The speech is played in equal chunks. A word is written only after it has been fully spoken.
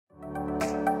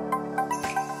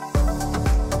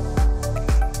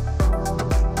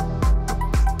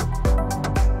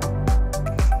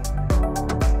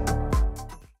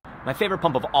My favorite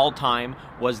pump of all time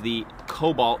was the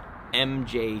Cobalt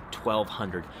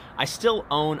MJ1200. I still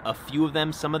own a few of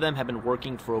them. Some of them have been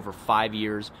working for over 5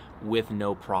 years with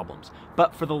no problems.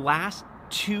 But for the last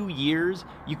 2 years,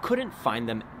 you couldn't find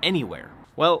them anywhere.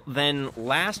 Well, then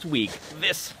last week,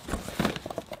 this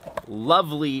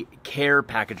lovely care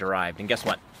package arrived. And guess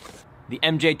what? The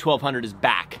MJ1200 is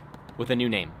back with a new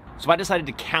name. So I decided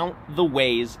to count the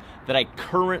ways that I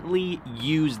currently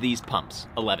use these pumps.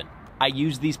 11. I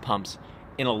use these pumps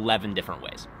in 11 different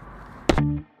ways.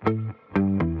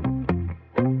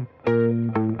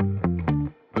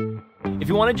 If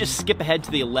you want to just skip ahead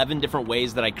to the 11 different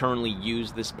ways that I currently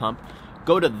use this pump,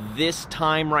 go to this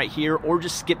time right here or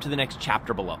just skip to the next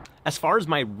chapter below. As far as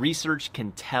my research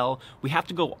can tell, we have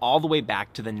to go all the way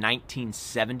back to the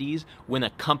 1970s when a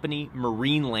company,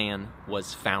 Marineland,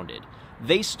 was founded.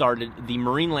 They started the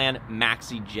Marineland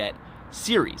Maxi Jet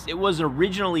series. It was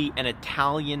originally an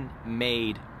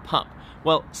Italian-made pump.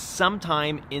 Well,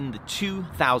 sometime in the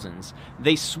 2000s,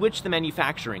 they switched the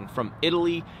manufacturing from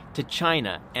Italy to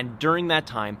China, and during that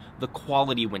time, the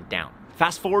quality went down.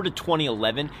 Fast forward to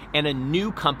 2011, and a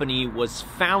new company was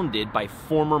founded by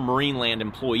former Marineland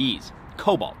employees,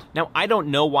 Cobalt. Now, I don't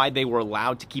know why they were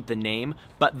allowed to keep the name,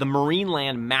 but the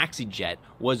Marineland Maxi Jet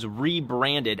was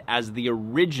rebranded as the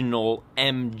original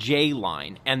MJ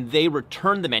line, and they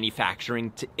returned the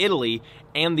manufacturing to Italy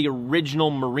and the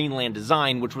original Marineland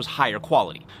design, which was higher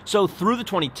quality. So through the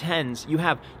 2010s, you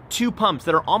have two pumps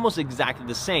that are almost exactly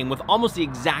the same with almost the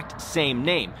exact same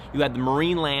name. You had the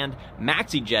Marineland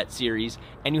Maxi Jet series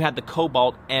and you had the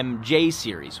Cobalt MJ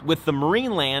series, with the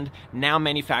Marineland now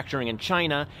manufacturing in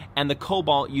China and the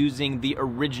Cobalt using the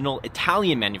original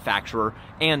Italian manufacturer.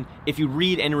 And if you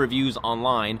read any reviews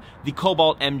online, the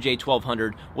Cobalt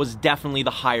MJ1200 was definitely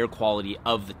the higher quality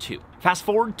of the two. Fast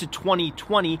forward to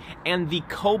 2020 and the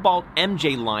Cobalt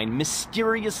MJ line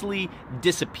mysteriously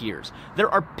disappears. There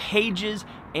are pages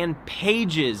and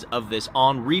pages of this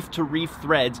on Reef to Reef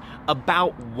threads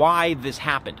about why this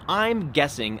happened. I'm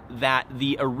guessing that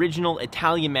the original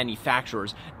Italian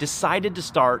manufacturers decided to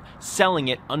start selling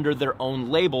it under their own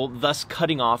label, thus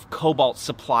cutting off Cobalt's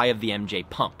supply of the MJ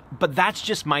pump. But that's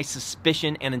just my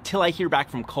suspicion, and until I hear back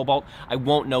from Cobalt, I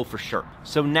won't know for sure.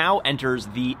 So now enters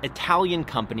the Italian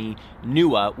company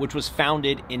NEWA, which was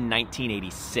founded in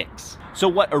 1986. So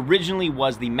what originally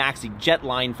was the Maxi Jet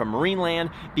line from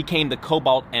Marineland became the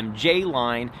Cobalt MJ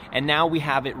line, and now we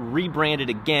have it rebranded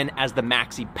again as the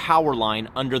Maxi Power line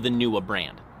under the NEWA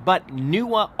brand. But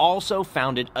NEWA also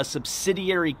founded a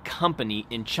subsidiary company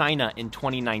in China in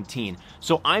 2019.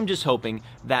 So I'm just hoping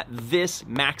that this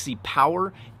Maxi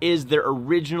Power is their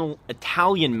original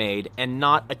Italian made and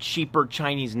not a cheaper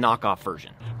Chinese knockoff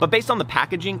version. But based on the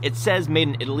packaging, it says made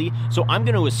in Italy, so I'm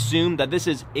going to assume that this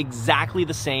is exactly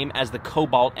the same as the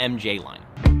Cobalt MJ line.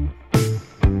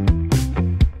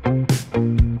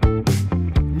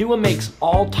 NEWA makes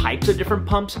all types of different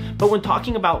pumps, but when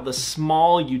talking about the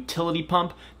small utility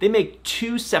pump, they make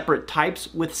 2 separate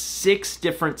types with 6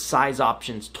 different size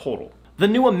options total. The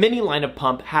NEWA mini line of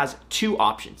pump has 2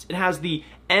 options. It has the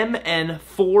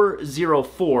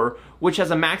MN404, which has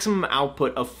a maximum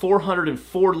output of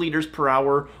 404 liters per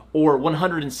hour or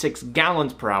 106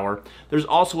 gallons per hour. There's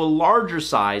also a larger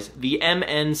size, the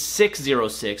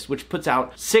MN606, which puts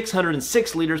out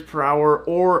 606 liters per hour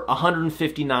or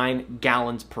 159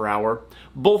 gallons per hour.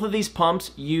 Both of these pumps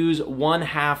use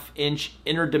 1/2 inch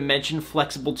inner dimension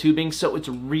flexible tubing, so it's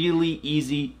really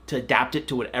easy to adapt it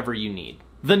to whatever you need.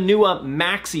 The NEWA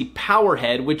Maxi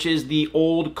Powerhead, which is the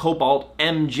old Cobalt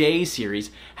MJ series,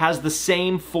 has the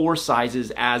same 4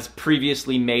 sizes as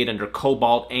previously made under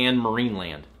Cobalt and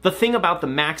Marineland. The thing about the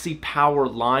Maxi Power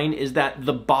line is that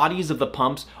the bodies of the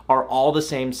pumps are all the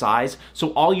same size, so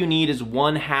all you need is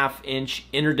 1/2 inch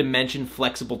inner dimension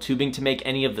flexible tubing to make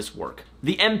any of this work.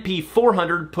 The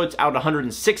MP400 puts out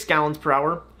 106 gallons per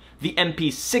hour. The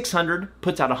MP600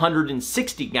 puts out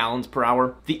 160 gallons per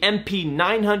hour. The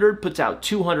MP900 puts out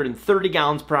 230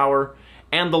 gallons per hour.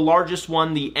 And the largest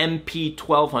one, the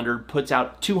MP1200, puts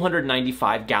out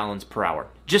 295 gallons per hour.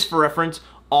 Just for reference,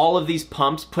 all of these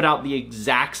pumps put out the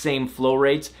exact same flow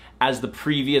rates as the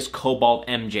previous Cobalt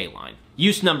MJ line.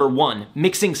 Use number 1,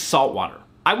 mixing salt water.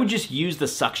 I would just use the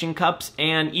suction cups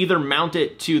and either mount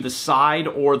it to the side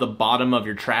or the bottom of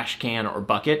your trash can or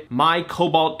bucket. My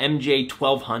Cobalt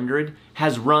MJ1200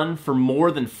 has run for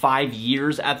more than 5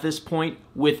 years at this point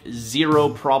with 0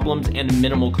 problems and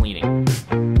minimal cleaning.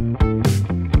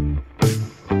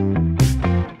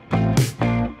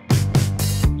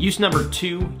 Use number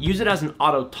 2, use it as an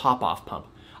auto top-off pump.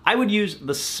 I would use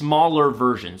the smaller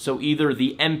version, so either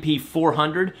the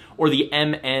MP400 or the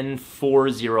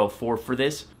MN404 for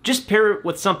this. Just pair it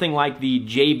with something like the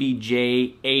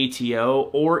JBJ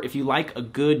ATO, or if you like a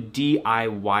good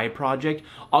DIY project,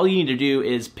 all you need to do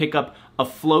is pick up a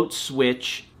float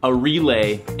switch, a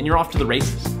relay, and you're off to the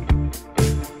races.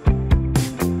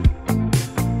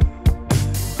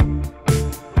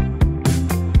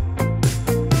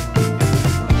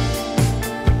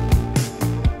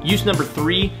 Use number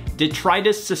 3,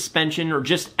 detritus suspension or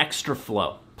just extra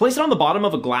flow. Place it on the bottom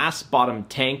of a glass bottom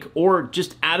tank or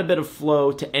just add a bit of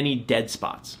flow to any dead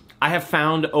spots. I have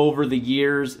found over the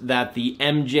years that the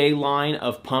MJ line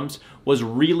of pumps was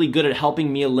really good at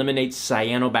helping me eliminate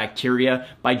cyanobacteria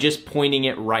by just pointing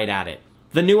it right at it.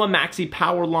 The NEWA Maxi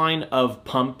Power line of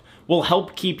pump will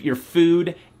help keep your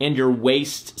food and your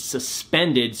waste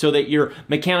suspended so that your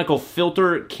mechanical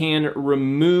filter can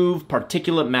remove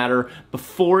particulate matter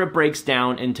before it breaks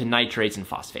down into nitrates and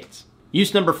phosphates.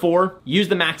 Use number 4, use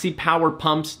the Maxi Power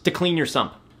pumps to clean your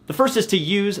sump. The first is to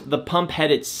use the pump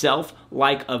head itself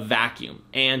like a vacuum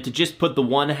and to just put the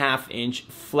 1/2 inch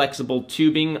flexible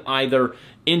tubing either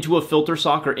into a filter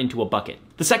sock or into a bucket.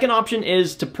 The second option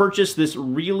is to purchase this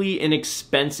really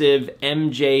inexpensive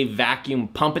MJ vacuum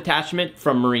pump attachment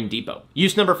from Marine Depot.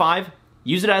 Use number 5,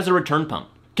 use it as a return pump.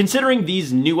 Considering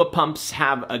these NEWA pumps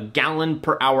have a gallon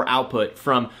per hour output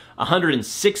from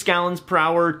 106 gallons per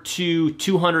hour to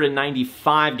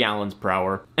 295 gallons per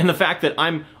hour, and the fact that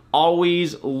I'm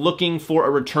always looking for a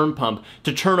return pump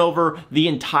to turn over the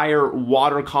entire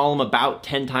water column about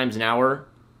 10 times an hour,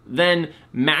 then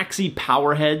Maxi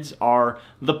Power heads are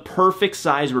the perfect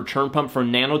size return pump for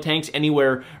nano tanks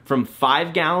anywhere from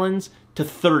 5 gallons to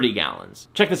 30 gallons.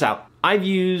 Check this out. I've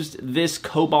used this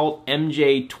Cobalt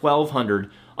MJ 1200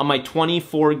 on my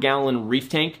 24 gallon Reef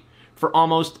tank for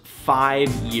almost 5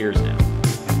 years now.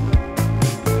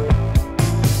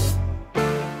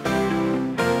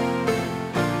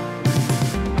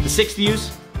 The sixth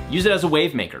use it as a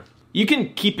wave maker. You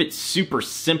can keep it super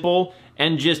simple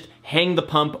and just hang the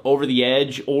pump over the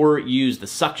edge or use the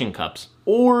suction cups.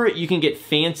 Or you can get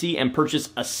fancy and purchase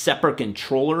a separate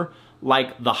controller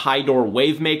like the high door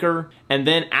wave maker and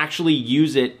then actually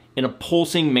use it in a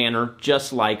pulsing manner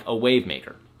just like a wave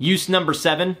maker. Use number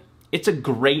 7, it's a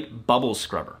great bubble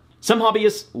scrubber. Some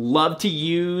hobbyists love to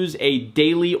use a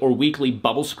daily or weekly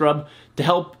bubble scrub to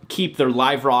help keep their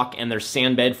live rock and their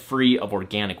sand bed free of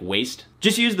organic waste.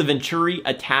 Just use the Venturi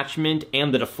attachment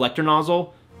and the deflector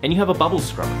nozzle and you have a bubble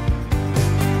scrubber.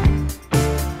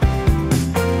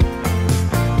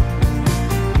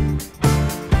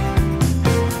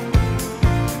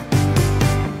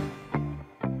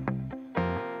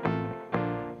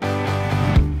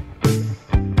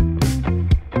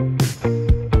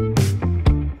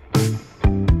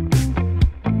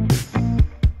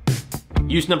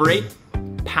 Use number 8,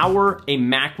 power a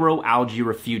macroalgae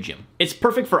refugium. It's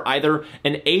perfect for either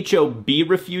an HOB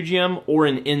refugium or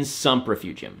an in-sump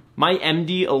refugium. My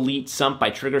MD Elite sump by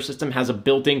Trigger System has a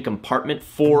built-in compartment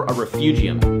for a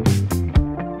refugium.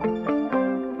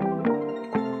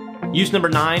 Use number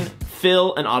 9,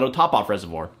 fill an auto top-off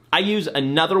reservoir. I use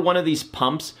another one of these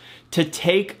pumps to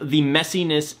take the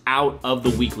messiness out of the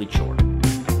weekly chore.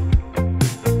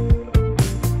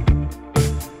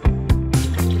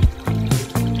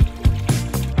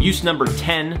 Use number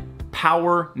 10,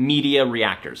 power media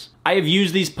reactors. I have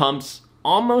used these pumps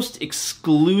almost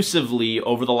exclusively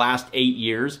over the last 8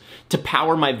 years to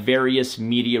power my various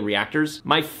media reactors.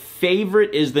 My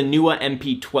favorite is the NEWA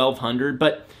MP1200,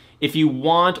 but if you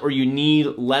want or you need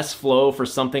less flow for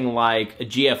something like a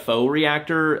GFO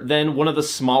reactor, then one of the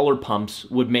smaller pumps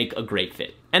would make a great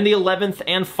fit. And the 11th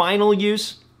and final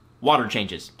use, water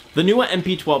changes. The NEWA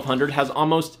MP1200 has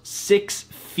almost 6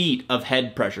 feet of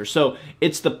head pressure, so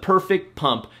it's the perfect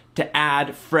pump to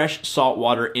add fresh salt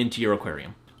water into your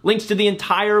aquarium. Links to the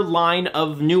entire line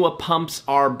of NEWA pumps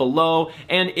are below,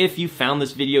 and if you found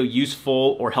this video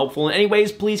useful or helpful in any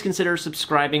ways, please consider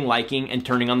subscribing, liking, and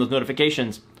turning on those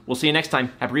notifications. We'll see you next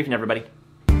time. Happy reefing, everybody.